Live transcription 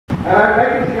And I'd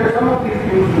like to share some of these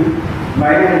things with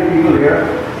my own people here.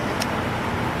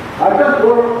 I just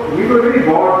thought we were very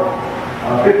broad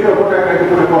picture of what I tried to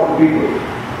put across to people.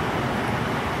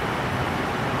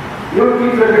 Your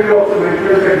Chief Secretary also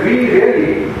mentioned that we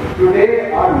really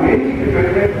today are mainly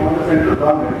dependent on the central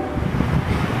government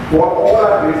for all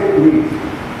our basic needs.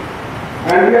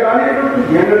 And we are unable to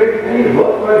generate any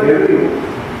worthwhile revenue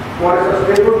for a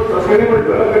sustainable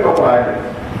development of our islands.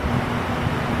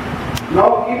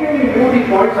 Now, keeping in view the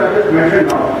points I just mentioned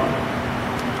now,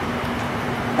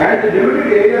 and the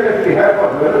limited area that we have for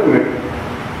development,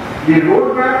 the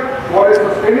roadmap for a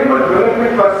sustainable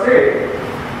development per se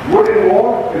would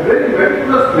involve a very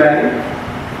meticulous planning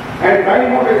and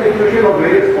time-bound execution of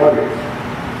various projects.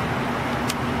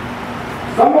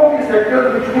 Some of the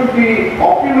sectors which could be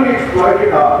optimally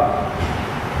exploited are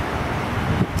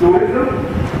tourism,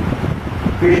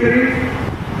 fisheries,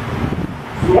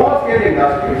 small-scale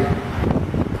industries,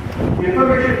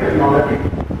 information technology,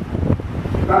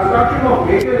 construction of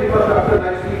major infrastructure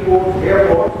like seaports,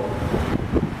 airports.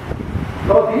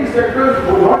 Now these sectors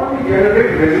would not only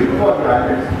generate revenue for the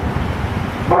islands,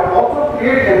 but also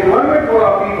create employment for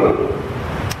our people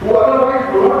who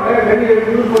otherwise do not have many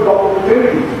revenues for job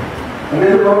opportunities. And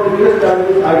this is one of the biggest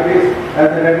challenges I face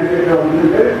as an administrator of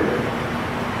this territory.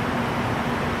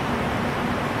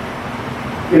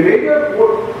 A major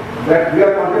port that we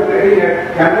are contemplating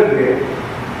at Hon'ble Bay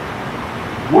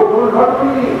would not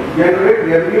only generate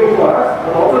revenue for us,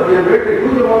 but also generate a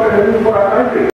huge amount of revenue for our country.